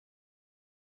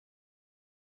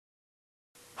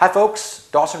Hi folks,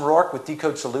 Dawson Rourke with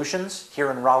Decode Solutions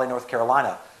here in Raleigh, North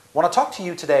Carolina. I want to talk to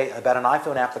you today about an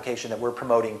iPhone application that we're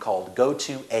promoting called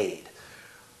GoToAid.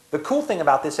 The cool thing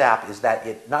about this app is that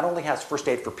it not only has first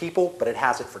aid for people, but it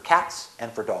has it for cats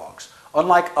and for dogs.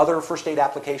 Unlike other first aid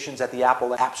applications at the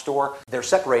Apple App Store, they're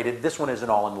separated. This one is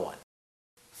an all-in-one.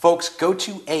 Folks,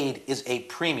 GoToAid is a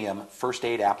premium first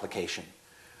aid application.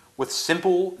 With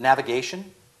simple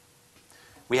navigation,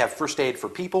 we have first aid for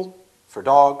people, for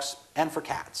dogs, and for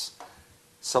cats.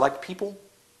 Select people,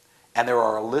 and there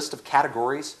are a list of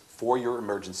categories for your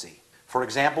emergency. For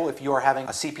example, if you are having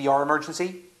a CPR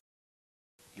emergency,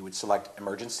 you would select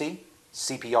emergency,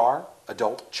 CPR,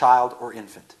 adult, child, or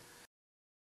infant.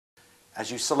 As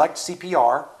you select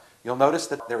CPR, you'll notice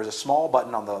that there is a small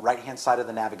button on the right-hand side of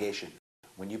the navigation.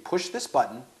 When you push this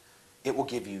button, it will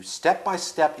give you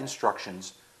step-by-step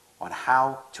instructions on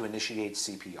how to initiate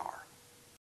CPR.